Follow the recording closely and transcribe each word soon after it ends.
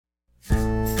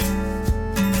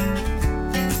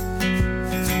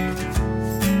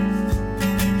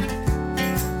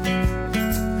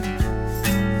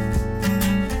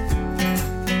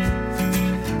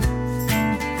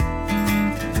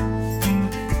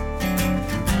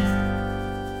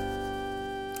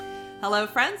Hello,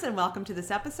 friends, and welcome to this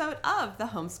episode of the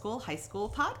Homeschool High School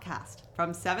podcast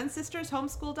from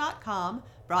SevenSistersHomeschool.com,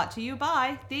 brought to you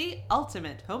by the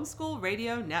Ultimate Homeschool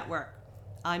Radio Network.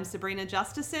 I'm Sabrina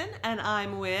Justison, and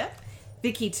I'm with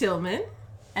Vicki Tillman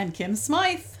and Kim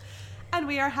Smythe. And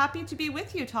we are happy to be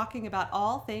with you talking about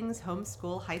all things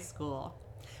homeschool high school.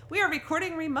 We are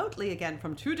recording remotely again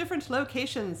from two different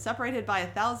locations, separated by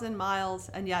 1,000 miles,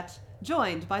 and yet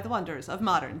joined by the wonders of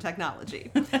modern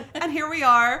technology. And here we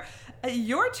are.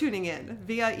 You're tuning in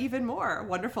via even more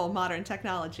wonderful modern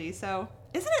technology. So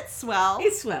isn't it swell?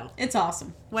 It's swell. It's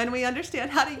awesome. When we understand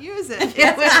how to use it.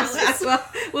 Yeah, well,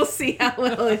 we'll see how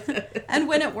well it And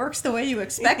when it works the way you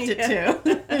expect it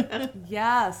to.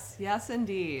 Yes,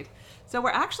 indeed. So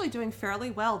we're actually doing fairly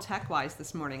well tech-wise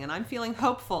this morning, and I'm feeling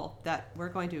hopeful that we're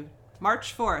going to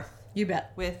march forth. You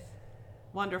bet. With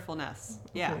wonderfulness.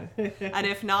 Yeah. And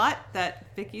if not,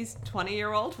 that Vicky's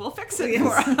 20-year-old will fix it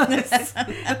for us.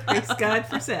 Praise God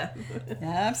for Seth.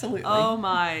 Absolutely. Oh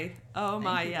my,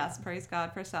 yes. Praise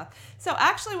God for Seth. So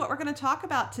actually what we're going to talk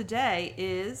about today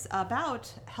is about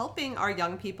helping our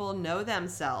young people know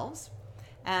themselves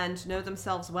and know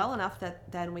themselves well enough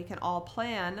that then we can all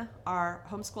plan our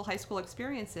homeschool high school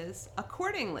experiences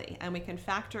accordingly, and we can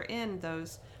factor in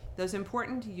those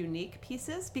important, unique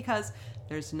pieces, because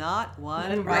there's not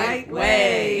one right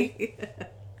way.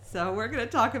 So we're going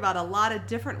to talk about a lot of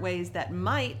different ways that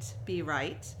might be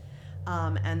right,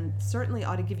 and certainly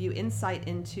ought to give you insight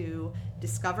into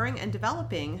discovering and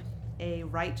developing a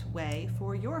right way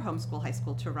for your homeschool high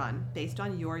school to run based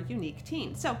on your unique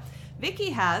teen. So Vicki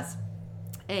has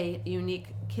a unique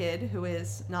kid who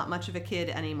is not much of a kid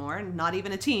anymore, not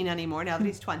even a teen anymore now that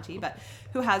he's 20, but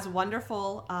who has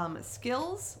wonderful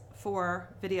skills for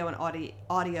video and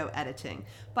audio editing,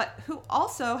 but who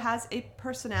also has a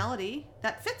personality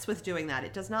that fits with doing that.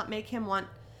 It does not make him want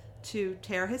to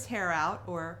tear his hair out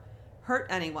or hurt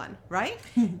anyone, right?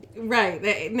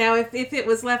 Right. Now, if it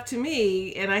was left to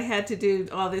me and I had to do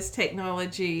all this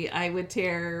technology, I would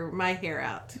tear my hair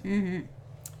out. Mm-hmm.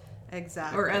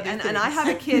 Exactly. Or other things. And I have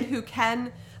a kid who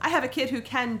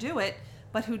can do it,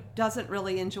 but who doesn't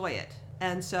really enjoy it.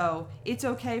 And so it's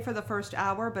okay for the first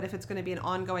hour, but if it's going to be an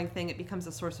ongoing thing, it becomes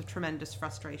a source of tremendous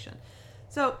frustration.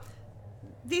 So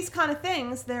these kind of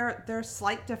things, they're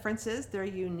slight differences, they're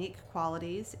unique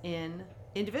qualities in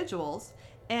individuals,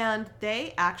 and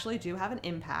they actually do have an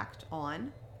impact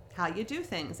on how you do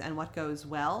things and what goes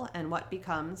well and what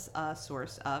becomes a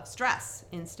source of stress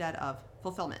instead of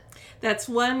fulfillment. That's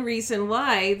one reason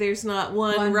why there's not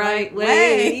one right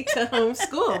way to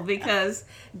homeschool, because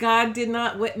God did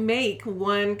not make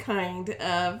one kind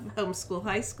of homeschool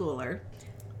high schooler.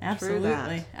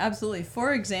 Absolutely.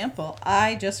 For example,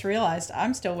 I just realized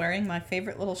I'm still wearing my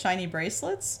favorite little shiny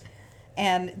bracelets,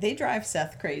 and they drive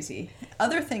Seth crazy.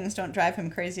 Other things don't drive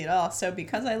him crazy at all. So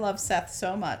because I love Seth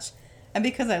so much, and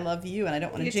because I love you and I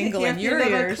don't want to jingle in your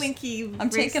ears, I'm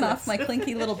taking off my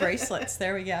clinky little bracelets.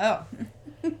 There we go.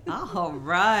 All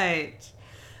right.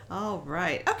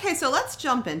 Okay, so let's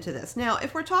jump into this. Now,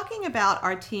 if we're talking about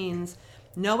our teens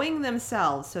knowing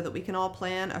themselves so that we can all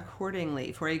plan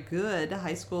accordingly for a good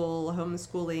high school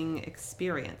homeschooling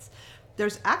experience,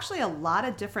 there's actually a lot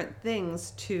of different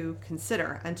things to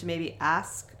consider and to maybe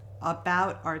ask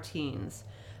about our teens.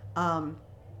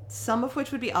 Some of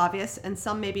which would be obvious and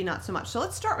some maybe not so much. So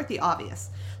let's start with the obvious.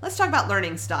 Let's talk about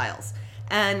learning styles.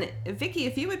 And Vicki,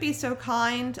 if you would be so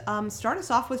kind, start us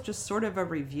off with just sort of a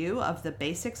review of the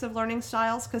basics of learning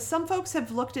styles, because some folks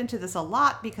have looked into this a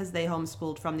lot because they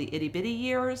homeschooled from the itty-bitty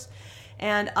years,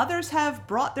 and others have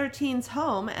brought their teens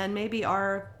home and maybe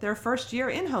are their first year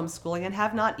in homeschooling and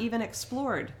have not even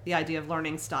explored the idea of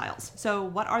learning styles. So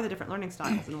what are the different learning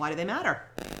styles and why do they matter?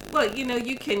 Well,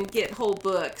 you can get whole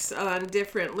books on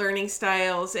different learning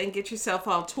styles and get yourself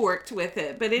all torqued with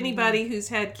it. But anybody who's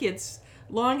had kids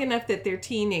long enough that they're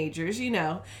teenagers,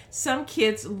 some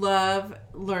kids love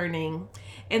learning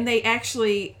and they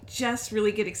actually just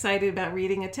really get excited about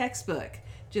reading a textbook.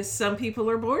 Just some people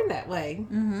are born that way.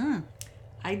 Mm-hmm.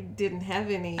 I didn't have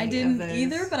any. I didn't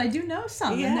either, but I do know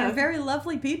some, and they're very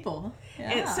lovely people.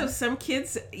 Yeah. And so some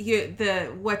kids,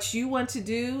 what you want to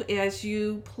do as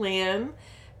you plan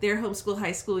their homeschool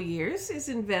high school years is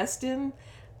invest in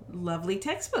lovely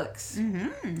textbooks.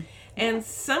 Mm-hmm. And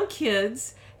some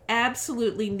kids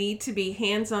absolutely need to be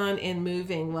hands-on and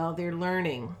moving while they're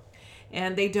learning,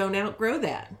 and they don't outgrow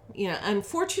that.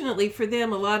 Unfortunately for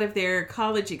them, a lot of their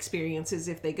college experiences,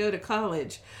 if they go to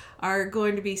college, are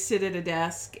going to be sit at a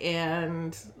desk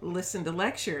and listen to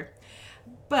lecture.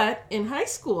 But in high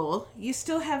school, you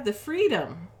still have the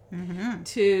freedom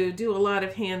to do a lot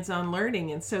of hands-on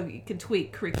learning, and so you can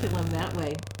tweak curriculum that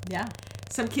way. Yeah.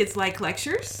 Some kids like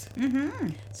lectures.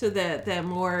 So the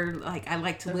more like I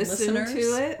like to The listen listeners.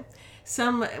 to it.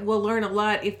 Some will learn a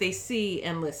lot if they see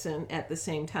and listen at the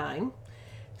same time.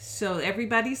 So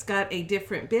everybody's got a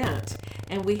different bent.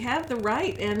 And we have the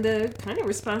right and the kind of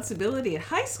responsibility at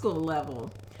high school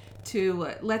level to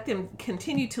let them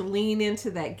continue to lean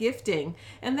into that gifting.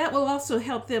 And that will also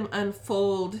help them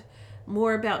unfold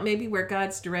more about maybe where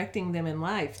God's directing them in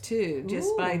life too,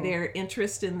 just by their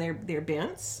interest in their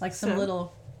bents. Like some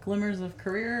little glimmers of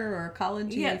career or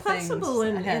college things possible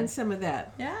in ahead. some of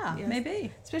that. Yeah, Yes.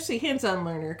 maybe. Especially hands-on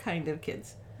learner kind of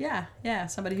kids. Yeah.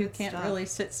 Somebody who can't stuff. really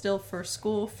sit still for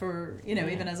school for,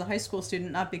 even as a high school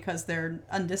student, not because they're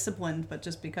undisciplined, but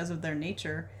just because of their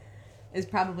nature, is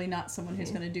probably not someone who's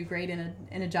going to do great in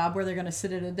a job where they're going to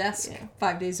sit at a desk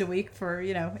 5 days a week for,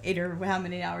 8 or how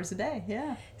many hours a day.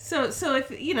 Yeah. So if,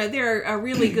 there are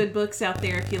really good books out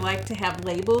there if you like to have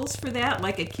labels for that,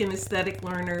 like a kinesthetic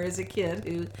learner is a kid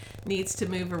who needs to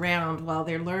move around while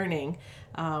they're learning.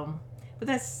 But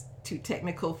that's too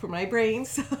technical for my brain,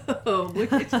 so we're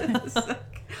just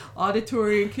like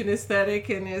auditory and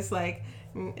kinesthetic, and it's like,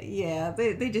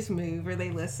 they just move or they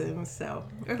listen,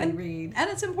 or they read. And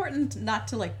it's important not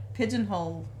to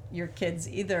pigeonhole your kids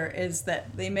either, is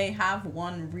that they may have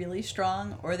one really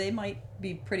strong, or they might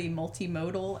be pretty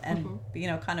multimodal and,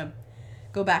 kind of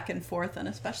go back and forth. And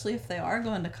especially if they are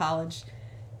going to college,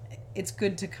 it's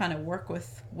good to kind of work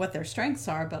with what their strengths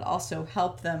are, but also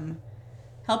help them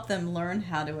learn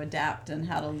how to adapt and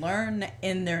how to learn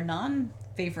in their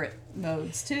non-favorite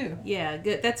modes too. Yeah,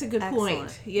 good. That's a good Excellent.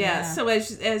 point. Yeah. So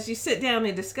as you sit down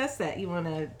and discuss that, you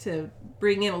want to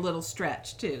bring in a little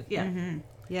stretch too. Yeah.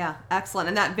 Yeah, excellent.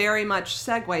 And that very much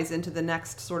segues into the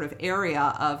next sort of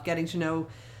area of getting to know,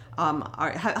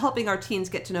 helping our teens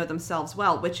get to know themselves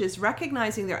well, which is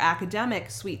recognizing their academic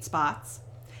sweet spots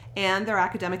and their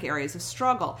academic areas of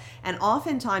struggle. And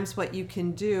oftentimes what you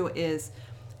can do is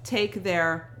take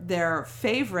their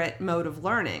favorite mode of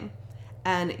learning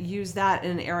and use that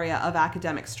in an area of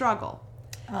academic struggle.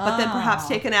 But then perhaps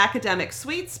take an academic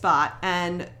sweet spot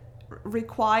and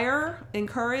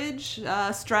encourage,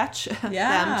 stretch them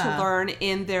to learn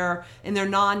in their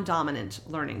non-dominant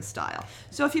learning style.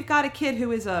 So if you've got a kid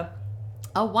who is a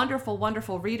wonderful,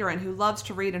 wonderful reader and who loves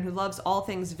to read and who loves all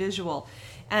things visual,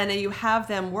 and you have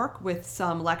them work with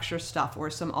some lecture stuff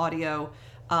or some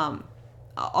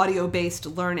audio-based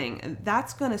learning,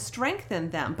 that's going to strengthen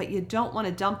them, but you don't want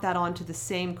to dump that onto the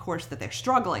same course that they're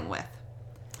struggling with.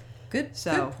 Good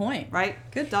point. Right?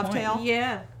 Good Dovetail? point.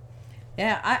 Yeah.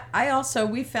 Yeah, I also,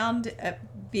 we found,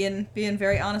 being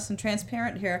very honest and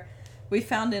transparent here, we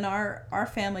found in our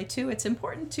family too, it's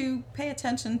important to pay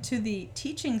attention to the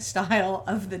teaching style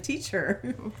of the teacher.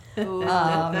 Ooh,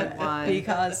 good one.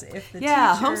 Because if the teacher...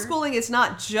 homeschooling is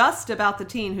not just about the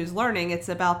teen who's learning, it's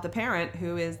about the parent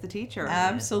who is the teacher.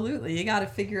 Absolutely. You got to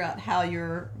figure out how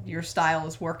your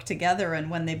styles work together,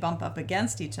 and when they bump up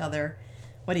against each other,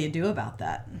 what do you do about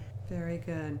that? Very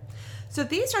good. So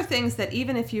these are things that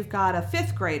even if you've got a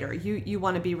fifth grader, you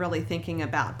want to be really thinking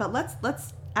about. But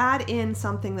let's add in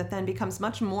something that then becomes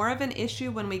much more of an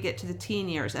issue when we get to the teen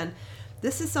years. And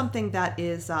this is something that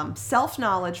is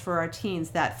self-knowledge for our teens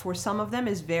that for some of them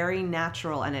is very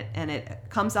natural and it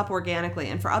comes up organically.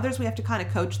 And for others, we have to kind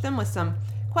of coach them with some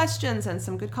questions and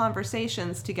some good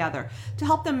conversations together to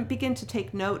help them begin to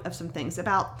take note of some things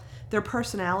about their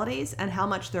personalities and how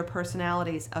much their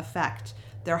personalities affect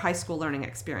their high school learning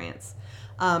experience.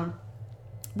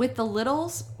 With the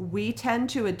littles, we tend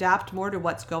to adapt more to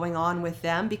what's going on with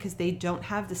them because they don't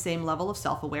have the same level of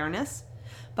self-awareness.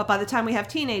 But by the time we have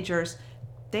teenagers,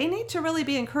 they need to really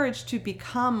be encouraged to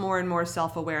become more and more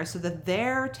self-aware so that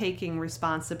they're taking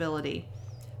responsibility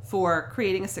for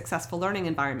creating a successful learning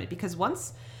environment. Because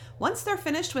once they're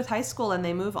finished with high school and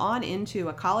they move on into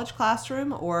a college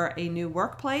classroom or a new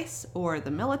workplace or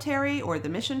the military or the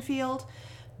mission field,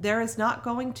 there is not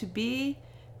going to be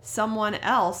someone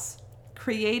else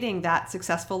creating that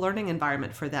successful learning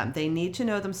environment for them. They need to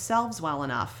know themselves well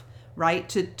enough, right,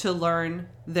 to learn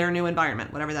their new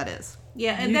environment, whatever that is.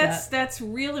 Yeah, and that's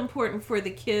real important for the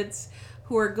kids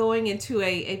who are going into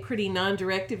a pretty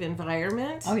non-directive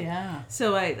environment. Oh, yeah.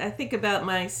 So I think about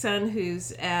my son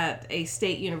who's at a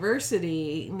state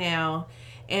university now,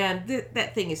 and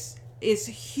that thing is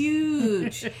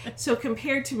huge. So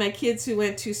compared to my kids who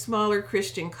went to smaller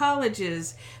Christian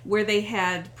colleges where they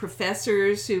had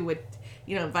professors who would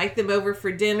invite them over for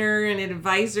dinner and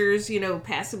advisors,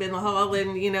 pass them in the hall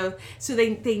and, so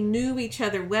they knew each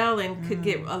other well and could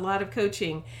get a lot of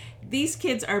coaching. These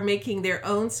kids are making their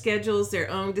own schedules, their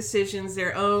own decisions,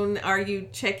 their own, are you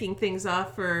checking things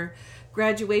off for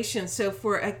graduation? So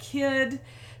for a kid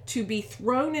to be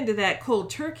thrown into that cold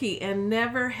turkey and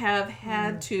never have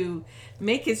had to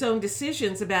make his own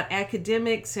decisions about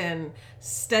academics and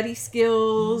study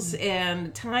skills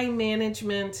and time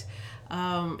management.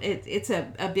 It's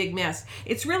a big mess.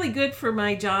 It's really good for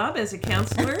my job as a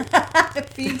counselor. It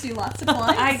feeds you lots of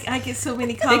clients. I get so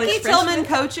many college freshmen.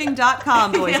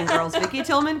 VickiTillmanCoaching.com, boys and girls.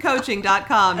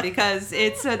 VickiTillmanCoaching.com, because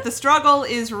it's the struggle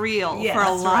is real Yes, for a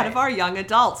that's lot right. of our young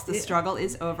adults. The struggle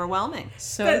is overwhelming.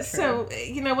 So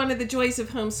One of the joys of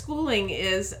homeschooling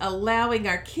is allowing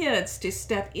our kids to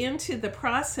step into the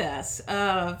process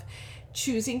of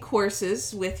choosing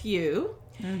courses with you.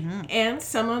 And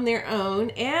some on their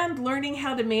own, and learning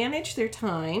how to manage their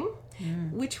time,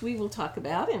 which we will talk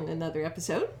about in another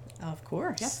episode. Of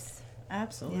course. Yes.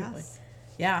 Absolutely.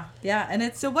 Yes. Yeah. And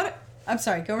it's So what? I'm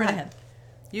sorry, go right ahead.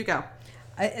 You go.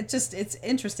 It's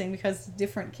interesting because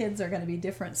different kids are going to be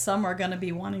different. Some are going to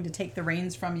be wanting to take the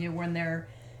reins from you when they're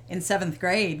in 7th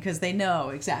grade because they know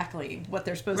exactly what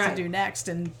they're supposed to do next,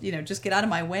 and just get out of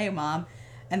my way, Mom.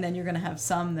 And then you're going to have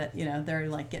some that, they're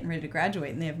like getting ready to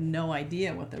graduate and they have no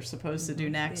idea what they're supposed to do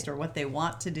next or what they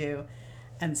want to do.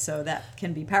 And so that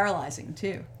can be paralyzing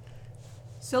too.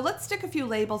 So let's stick a few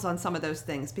labels on some of those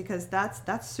things, because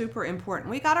that's super important.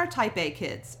 We got our type A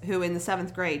kids who in the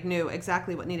 7th grade knew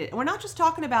exactly what needed. And we're not just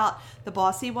talking about the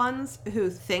bossy ones who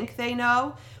think they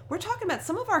know. We're talking about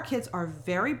some of our kids are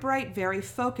very bright, very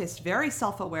focused, very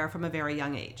self-aware from a very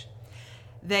young age.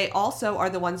 They also are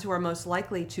the ones who are most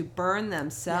likely to burn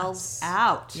themselves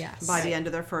out by the end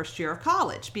of their first year of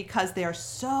college, because they are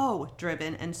so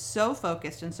driven and so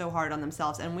focused and so hard on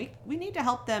themselves. And we need to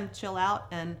help them chill out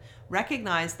and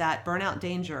recognize that burnout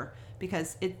danger,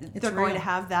 because they're going to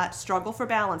have that struggle for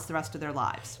balance the rest of their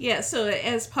lives. Yeah, so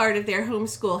as part of their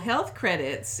homeschool health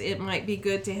credits, it might be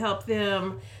good to help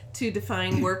them to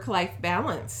define work-life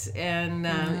balance and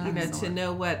to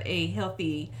know what a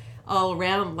healthy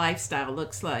all-around lifestyle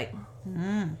looks like.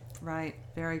 Right.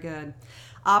 Very good.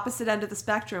 Opposite end of the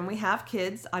spectrum, we have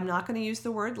kids, I'm not going to use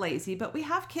the word lazy, but we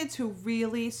have kids who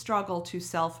really struggle to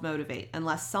self-motivate.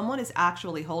 Unless someone is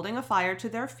actually holding a fire to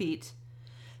their feet,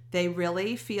 they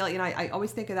really feel, I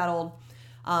always think of that old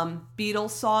Beatles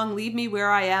song, "Leave me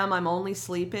where I am, I'm only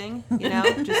sleeping."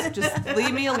 Just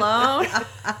leave me alone.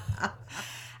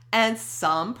 And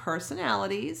some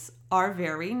personalities are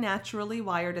very naturally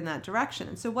wired in that direction.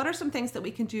 And so what are some things that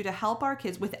we can do to help our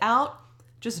kids without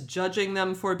just judging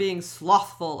them for being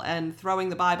slothful and throwing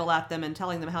the Bible at them and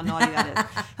telling them how naughty that is?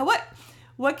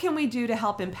 What can we do to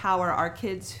help empower our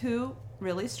kids who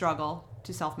really struggle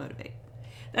to self-motivate?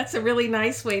 That's a really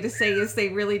nice way to say is they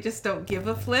really just don't give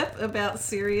a flip about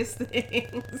serious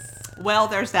things. Well,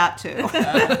 there's that too.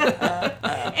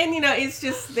 And it's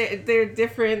just they're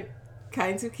different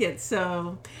kinds of kids.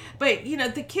 So, but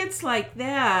the kids like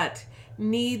that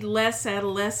need less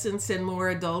adolescence and more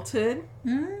adulthood,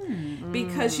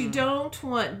 because you don't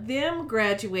want them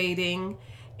graduating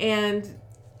and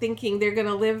thinking they're going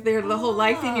to live the whole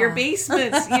life in your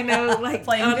basements, like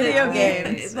playing video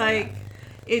games. Like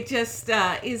it just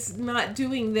is not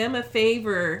doing them a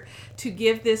favor to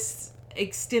give this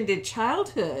extended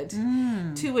childhood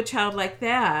to a child like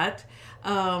that.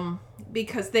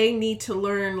 Because they need to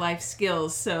learn life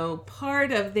skills. So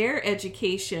part of their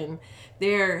education,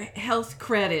 their health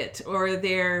credit or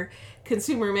their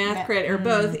consumer math credit or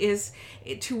both, is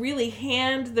to really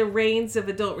hand the reins of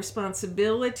adult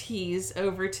responsibilities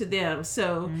over to them.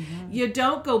 So you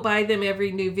don't go buy them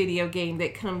every new video game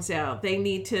that comes out. They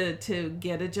need to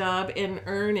get a job and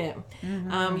earn it.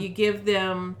 You give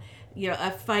them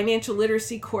a financial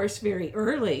literacy course very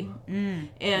early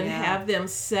and have them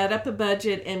set up a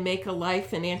budget and make a life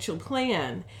financial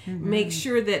plan. Make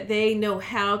sure that they know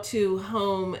how to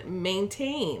home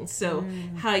maintain. So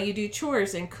how you do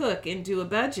chores and cook and do a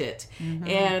budget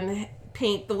and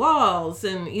paint the walls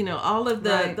and, all of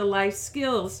the life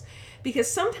skills.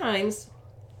 Because sometimes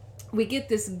we get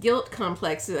this guilt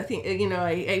complex, I think,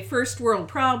 a first world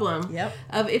problem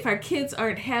of if our kids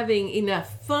aren't having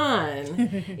enough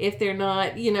fun, if they're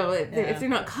not, if they're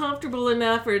not comfortable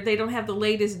enough or they don't have the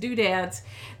latest doodads,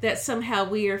 that somehow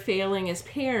we are failing as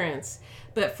parents.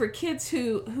 But for kids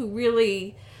who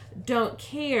really don't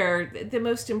care, the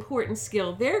most important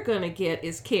skill they're going to get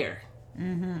is care.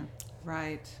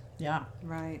 Right. Yeah.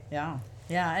 Right. Yeah.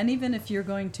 Yeah. And even if you're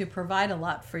going to provide a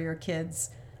lot for your kids,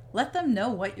 let them know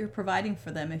what you're providing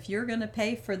for them. If you're going to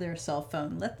pay for their cell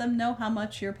phone, let them know how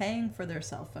much you're paying for their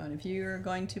cell phone. If you're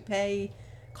going to pay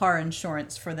car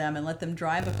insurance for them and let them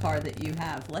drive a car that you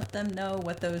have, let them know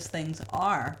what those things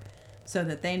are. so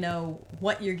that they know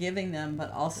what you're giving them,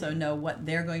 but also know what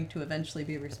they're going to eventually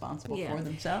be responsible for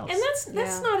themselves. And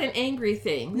that's not an angry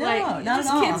thing. No, like, not at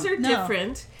all. Kids are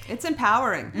different. It's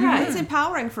empowering. Right. It's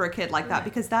empowering for a kid like that,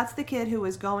 because that's the kid who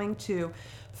is going to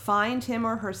find him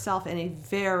or herself in a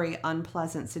very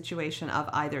unpleasant situation of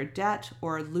either debt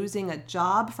or losing a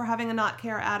job for having a not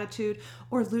care attitude,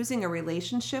 or losing a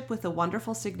relationship with a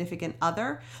wonderful significant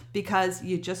other because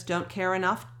you just don't care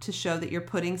enough to show that you're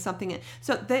putting something in.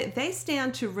 So they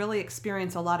stand to really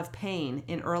experience a lot of pain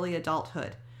in early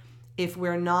adulthood if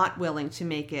we're not willing to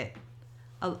make it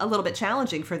a little bit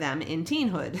challenging for them in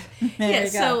teenhood.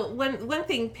 So one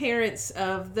thing parents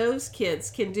of those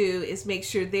kids can do is make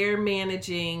sure they're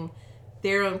managing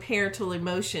their own parental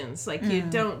emotions. Like, you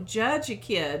don't judge a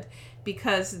kid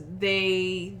because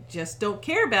they just don't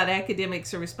care about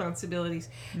academics or responsibilities.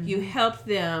 You help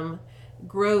them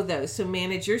grow those. So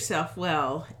manage yourself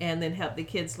well, and then help the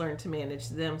kids learn to manage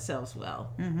themselves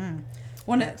well.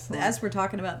 As we're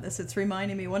talking about this, it's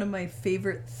reminding me, one of my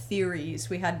favorite theories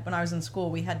we had when I was in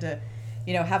school, we had to,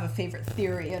 have a favorite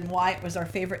theory and why it was our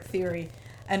favorite theory.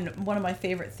 And one of my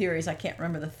favorite theories, I can't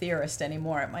remember the theorist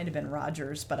anymore. It might have been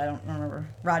Rogers, but I don't remember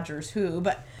Rogers who,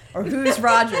 or who's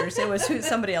Rogers. It was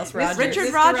somebody else, Rogers.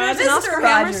 Richard Rogers and Oscar Mr.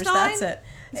 Rogers, Hammerstein? that's it.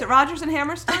 Is it Rogers and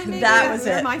Hammerstein, maybe? That was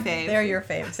They're it. my fave. They're your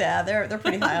faves. Yeah, they're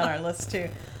pretty high on our list too.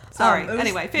 Sorry.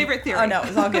 Anyway, favorite theory. Oh, no, it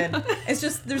was all good. It's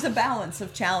just there's a balance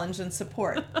of challenge and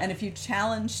support. And if you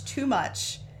challenge too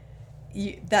much,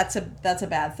 that's a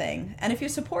bad thing. And if you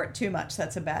support too much,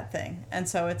 that's a bad thing. And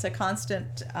so it's a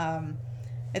constant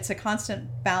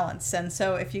balance. And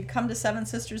so if you come to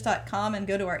sevensisters.com and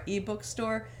go to our ebook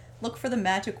store, look for the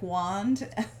magic wand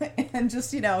and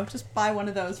just buy one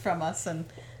of those from us, and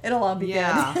it'll all be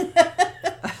good.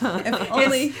 If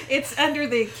only it's under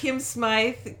the Kim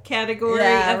Smythe category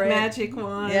of magic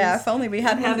wands. Yeah, if only we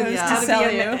had one of those to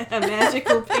sell you. A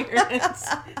magical parent.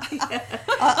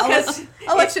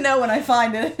 I'll let you know when I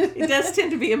find it. It does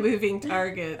tend to be a moving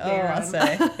target there. I'll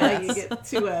say. Yes. You get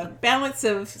to a balance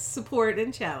of support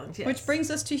and challenge. Yes. Which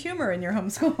brings us to humor in your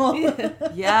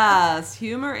homeschool. Yes,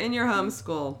 humor in your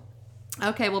homeschool.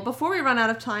 Okay, well, before we run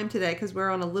out of time today, because we're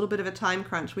on a little bit of a time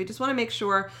crunch, we just want to make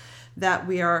sure that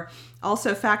we are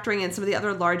also factoring in some of the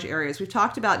other large areas. We've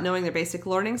talked about knowing their basic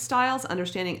learning styles,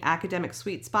 understanding academic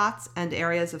sweet spots and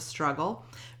areas of struggle,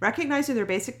 recognizing their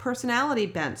basic personality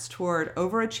bents toward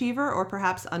overachiever or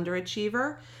perhaps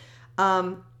underachiever.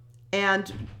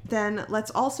 And then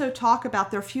let's also talk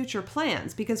about their future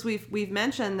plans, because we've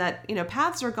mentioned that,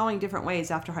 paths are going different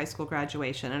ways after high school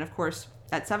graduation. And of course,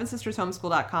 at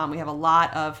sevensistershomeschool.com, we have a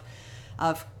lot of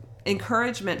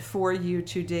encouragement for you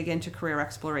to dig into career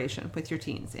exploration with your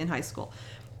teens in high school.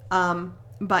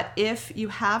 But if you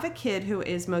have a kid who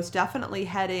is most definitely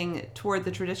heading toward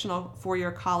the traditional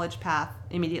four-year college path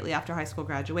immediately after high school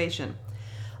graduation,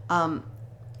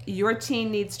 your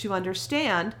teen needs to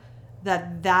understand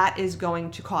that is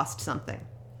going to cost something.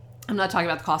 I'm not talking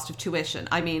about the cost of tuition.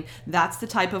 I mean, that's the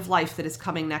type of life that is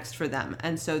coming next for them.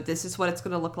 And so this is what it's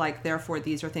going to look like. Therefore,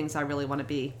 these are things I really want to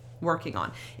be working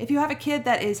on. If you have a kid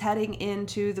that is heading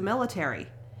into the military,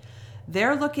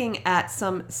 they're looking at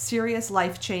some serious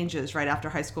life changes right after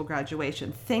high school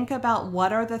graduation. Think about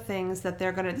what are the things that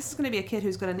this is going to be a kid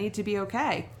who's going to need to be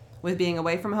okay with being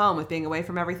away from home, with being away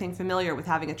from everything familiar, with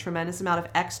having a tremendous amount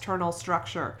of external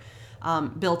structure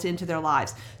built into their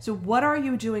lives. So what are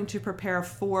you doing to prepare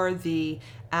for the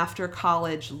after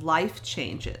college life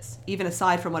changes, even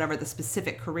aside from whatever the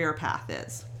specific career path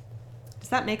is? Does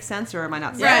that make sense, or am I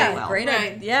not saying it well?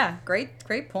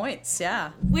 Great points.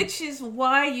 Yeah. Which is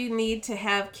why you need to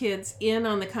have kids in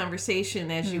on the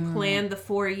conversation as you plan the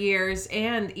 4 years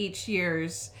and each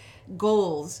year's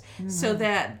goals, so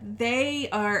that they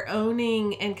are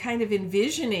owning and kind of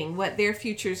envisioning what their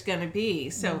future is going to be.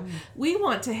 So we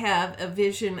want to have a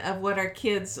vision of what our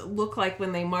kids look like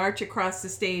when they march across the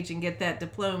stage and get that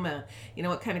diploma,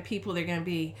 what kind of people they're going to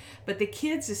be. But the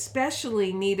kids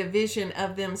especially need a vision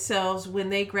of themselves when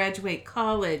they graduate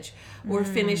college or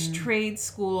finish trade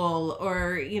school,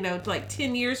 or, like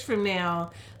 10 years from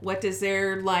now, what does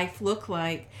their life look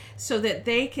like, so that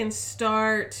they can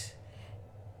start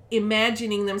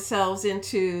imagining themselves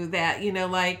into that,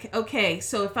 okay,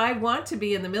 so if I want to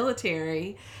be in the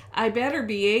military, I better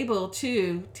be able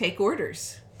to take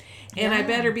orders. And I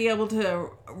better be able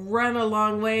to run a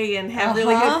long way and have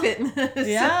really good fitness and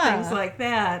things like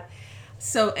that.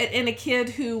 So, and a kid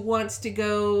who wants to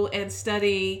go and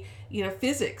study,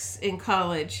 physics in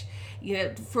college,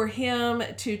 for him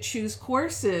to choose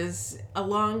courses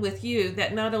along with you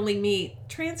that not only meet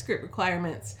transcript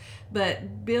requirements,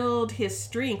 but build his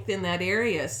strength in that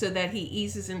area so that he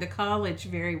eases into college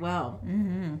very well.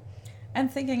 And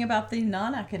thinking about the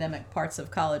non-academic parts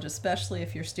of college, especially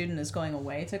if your student is going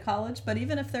away to college, but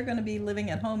even if they're going to be living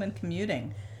at home and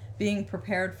commuting, being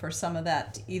prepared for some of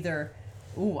that either,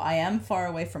 I am far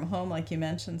away from home, like you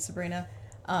mentioned, Sabrina,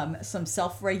 some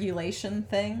self-regulation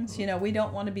things. You know, we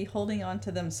don't want to be holding on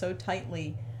to them so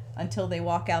tightly until they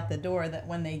walk out the door that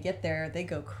when they get there, they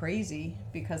go crazy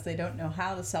because they don't know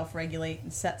how to self-regulate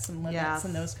and set some limits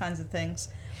and those kinds of things.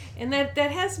 And that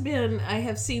has been, I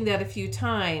have seen that a few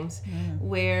times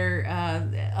where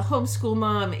a homeschool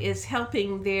mom is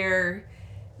helping their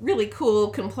really cool,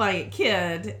 compliant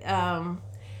kid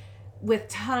with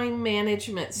time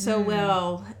management so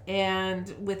well,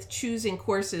 and with choosing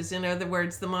courses. In other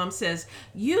words, the mom says,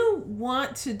 you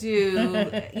want to do,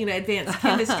 advanced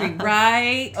chemistry,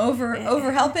 right?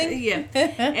 Over helping? Yeah.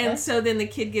 And so then the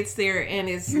kid gets there and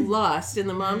is lost. And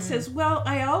the mom says, well,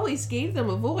 I always gave them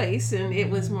a voice. And it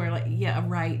was more like, yeah,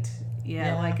 right.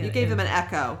 Yeah, like you gave them an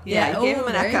echo. You gave them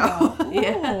an there echo. you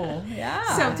go.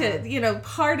 Yeah. So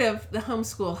part of the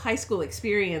homeschool high school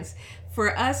experience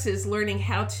for us is learning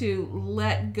how to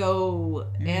let go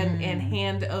and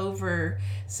hand over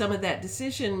some of that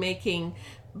decision making,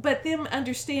 but them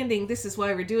understanding this is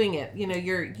why we're doing it.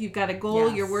 You've got a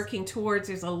goal you're working towards.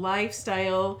 There's a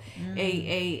lifestyle,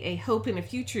 a hope in a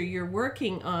future you're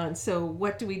working on. So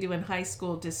what do we do in high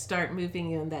school to start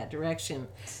moving in that direction?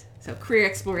 So career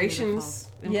exploration's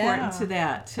important to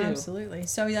that too. Absolutely.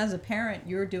 So as a parent,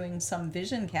 you're doing some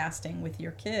vision casting with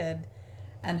your kid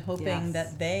and hoping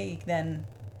that they then,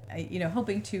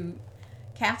 hoping to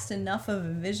cast enough of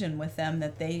a vision with them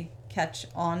that they catch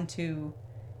on to,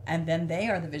 and then they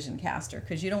are the vision caster,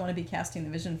 because you don't want to be casting the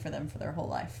vision for them for their whole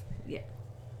life. Yeah.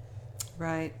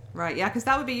 Right. Yeah, because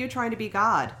that would be you trying to be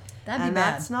God. That'd be and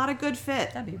bad. That's not a good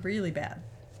fit. That'd be really bad.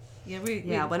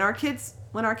 Yeah, when our kids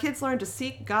learn to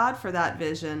seek God for that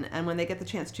vision, and when they get the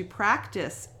chance to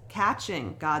practice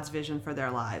catching God's vision for their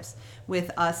lives,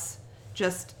 with us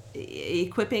just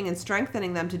equipping and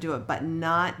strengthening them to do it, but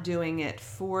not doing it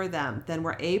for them, then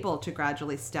we're able to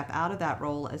gradually step out of that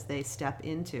role as they step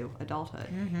into adulthood.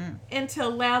 And to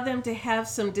allow them to have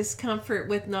some discomfort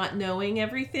with not knowing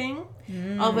everything.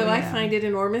 Although I find it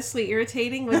enormously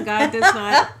irritating when God does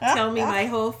not tell me my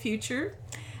whole future.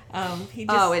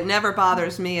 It never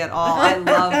bothers me at all. I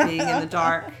love being in the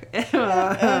dark.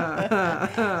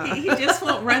 He just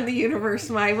won't run the universe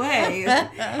my way.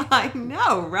 I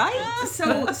know, right?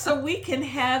 So we can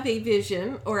have a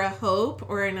vision or a hope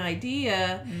or an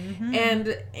idea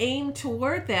and aim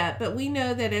toward that. But we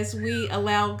know that as we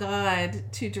allow God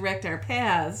to direct our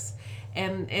paths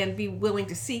and be willing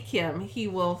to seek Him, He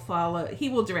will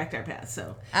direct our paths.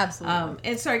 So absolutely.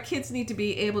 And so our kids need to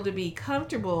be able to be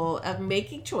comfortable of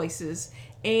making choices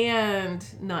and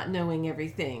not knowing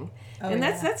everything.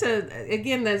 That's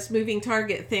those moving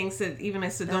target things that even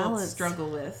as adults struggle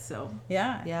with. So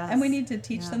and we need to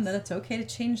teach them that it's okay to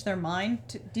change their mind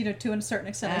to a certain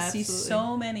extent. Absolutely. I see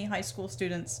so many high school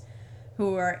students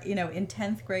who are in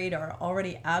 10th grade are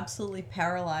already absolutely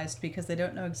paralyzed because they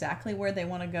don't know exactly where they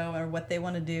want to go or what they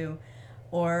want to do,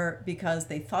 or because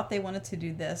they thought they wanted to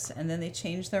do this and then they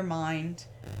changed their mind.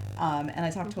 And I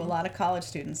talk to a lot of college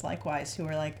students likewise who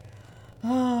are like,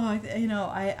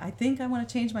 I think I want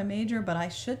to change my major, but I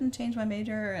shouldn't change my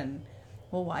major. And,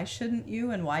 well, why shouldn't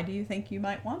you? And why do you think you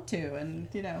might want to? And,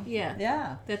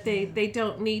 that they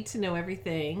don't need to know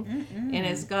everything. And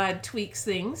as God tweaks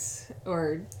things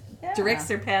or directs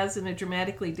their paths in a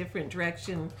dramatically different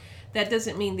direction, that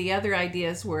doesn't mean the other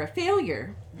ideas were a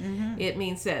failure. It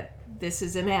means that this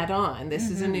is an add-on. This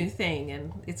is a new thing,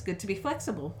 and it's good to be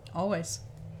flexible. Always.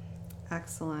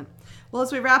 Excellent. Well,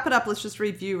 as we wrap it up, let's just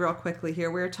review real quickly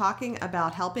here. We're talking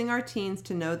about helping our teens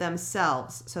to know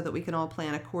themselves so that we can all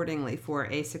plan accordingly for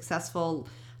a successful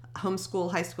homeschool,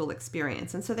 high school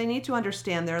experience. And so they need to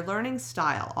understand their learning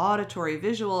style, auditory,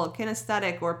 visual,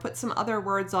 kinesthetic, or put some other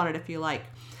words on it if you like.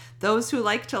 Those who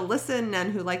like to listen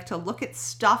and who like to look at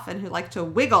stuff and who like to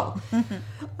wiggle.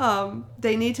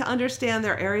 They need to understand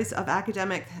their areas of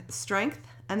academic strength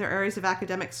and their areas of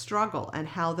academic struggle and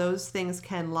how those things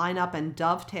can line up and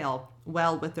dovetail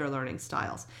well with their learning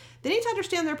styles. They need to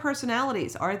understand their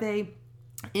personalities. Are they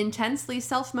intensely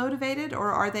self-motivated,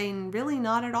 or are they really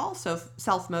not at all so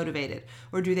self-motivated?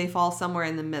 Or do they fall somewhere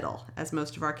in the middle, as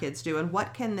most of our kids do? And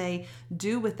what can they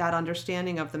do with that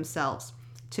understanding of themselves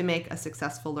to make a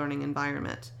successful learning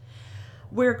environment?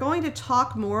 We're going to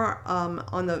talk more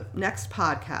on the next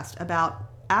podcast about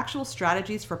actual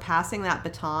strategies for passing that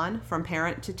baton from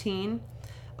parent to teen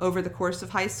over the course of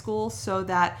high school, so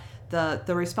that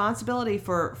the responsibility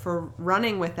for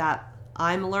running with that,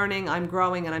 I'm learning, I'm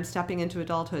growing, and I'm stepping into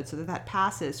adulthood, so that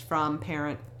passes from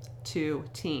parent to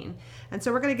teen. And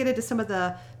so we're going to get into some of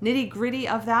the nitty gritty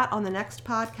of that on the next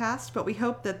podcast, but we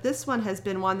hope that this one has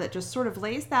been one that just sort of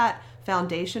lays that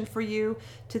foundation for you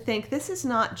to think this is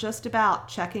not just about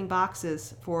checking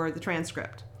boxes for the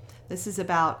transcript. This is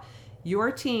about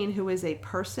your teen who is a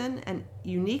person, an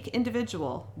unique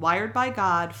individual, wired by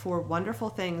God for wonderful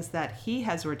things that He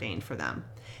has ordained for them.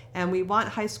 And we want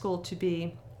high school to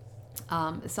be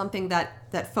something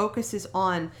that focuses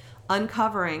on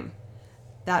uncovering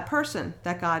that person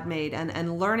that God made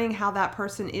and learning how that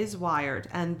person is wired,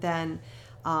 and then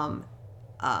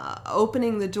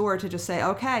opening the door to just say,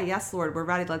 okay, yes, Lord, we're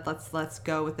ready. Let's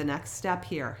go with the next step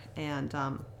here, and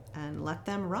let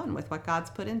them run with what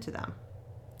God's put into them.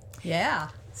 Yeah.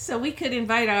 So we could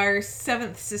invite our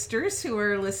Seventh Sisters who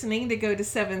are listening to go to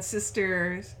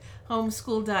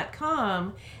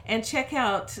seventhsistershomeschool.com and check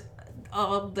out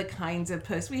all the kinds of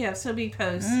posts. We have so many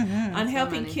posts on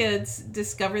helping kids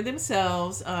discover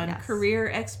themselves, on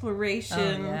career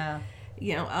exploration,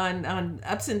 on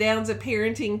ups and downs of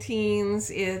parenting teens.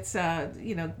 It's,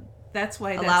 that's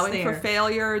why that's allowing there. for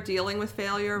failure, dealing with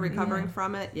failure, recovering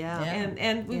from it.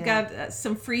 And we've got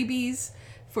some freebies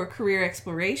for career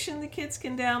exploration the kids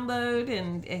can download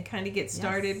and kind of get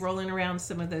started rolling around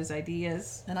some of those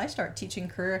ideas. And I start teaching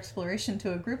career exploration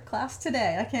to a group class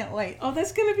today. I can't wait. Oh,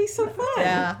 that's going to be so fun.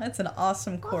 Yeah, it's an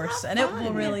awesome course. And it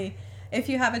will really, if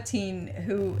you have a teen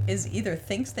who is either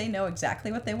thinks they know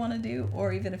exactly what they want to do,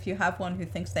 or even if you have one who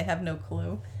thinks they have no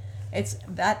clue,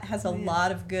 that has a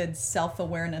lot of good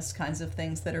self-awareness kinds of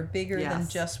things that are bigger than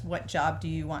just what job do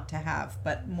you want to have,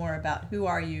 but more about who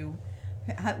are you.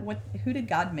 Who did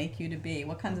God make you to be?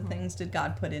 What kinds of things did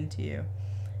God put into you?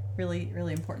 Really,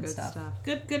 really important stuff.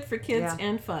 Good for kids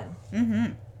and fun.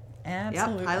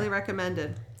 Absolutely. Yep, highly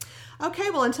recommended.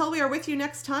 Okay, well, until we are with you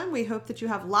next time, we hope that you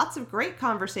have lots of great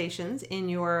conversations in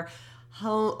your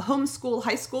homeschool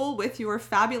high school with your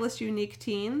fabulous, unique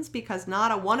teens, because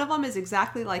not a one of them is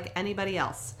exactly like anybody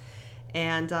else.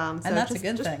 And so that's a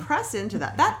good thing. Just press into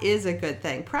that. That is a good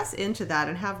thing. Press into that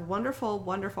and have wonderful,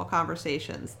 wonderful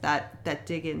conversations that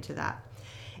dig into that.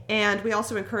 And we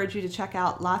also encourage you to check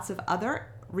out lots of other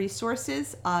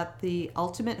resources at the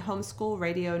Ultimate Homeschool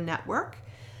Radio Network.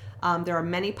 There are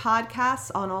many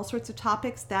podcasts on all sorts of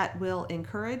topics that will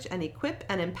encourage and equip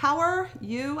and empower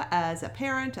you as a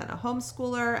parent and a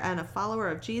homeschooler and a follower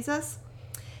of Jesus.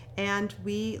 And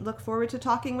we look forward to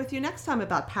talking with you next time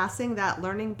about passing that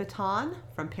learning baton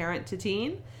from parent to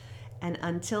teen. And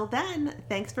until then,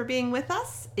 thanks for being with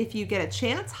us. If you get a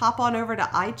chance, hop on over to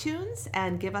iTunes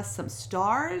and give us some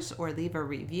stars or leave a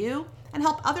review and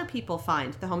help other people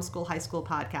find the Homeschool High School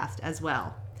podcast as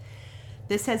well.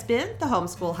 This has been the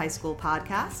Homeschool High School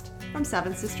podcast from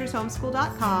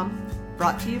SevenSistersHomeschool.com,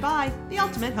 brought to you by the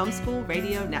Ultimate Homeschool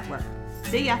Radio Network.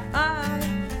 See ya.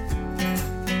 Bye.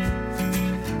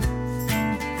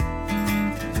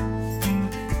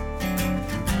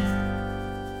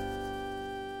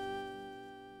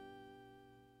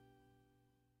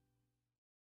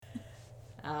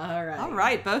 All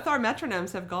right, both our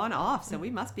metronomes have gone off, so we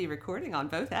must be recording on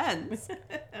both ends.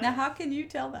 Now, how can you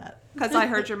tell that? Because I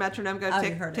heard your metronome go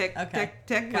tick, tick, tick,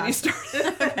 tick when you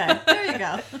started. Okay, there you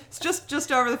go. It's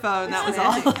just over the phone. That was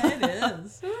all. It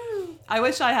is. I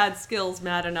wish I had skills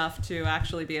mad enough to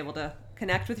actually be able to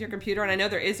connect with your computer, and I know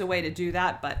there is a way to do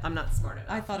that, but I'm not smart enough.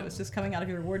 I thought it was just coming out of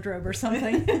your wardrobe or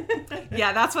something.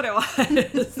 Yeah, that's what it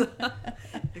was.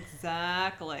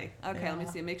 Exactly. Okay, Let me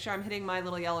see. Make sure I'm hitting my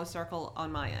little yellow circle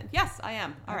on my end. Yes, I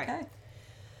am. All right. Okay.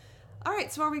 All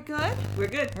right, so are we good? We're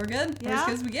good. We're good. Yeah? As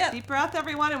good as we get. Deep breath,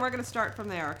 everyone, and we're going to start from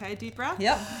there, okay? Deep breath?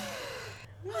 Yep.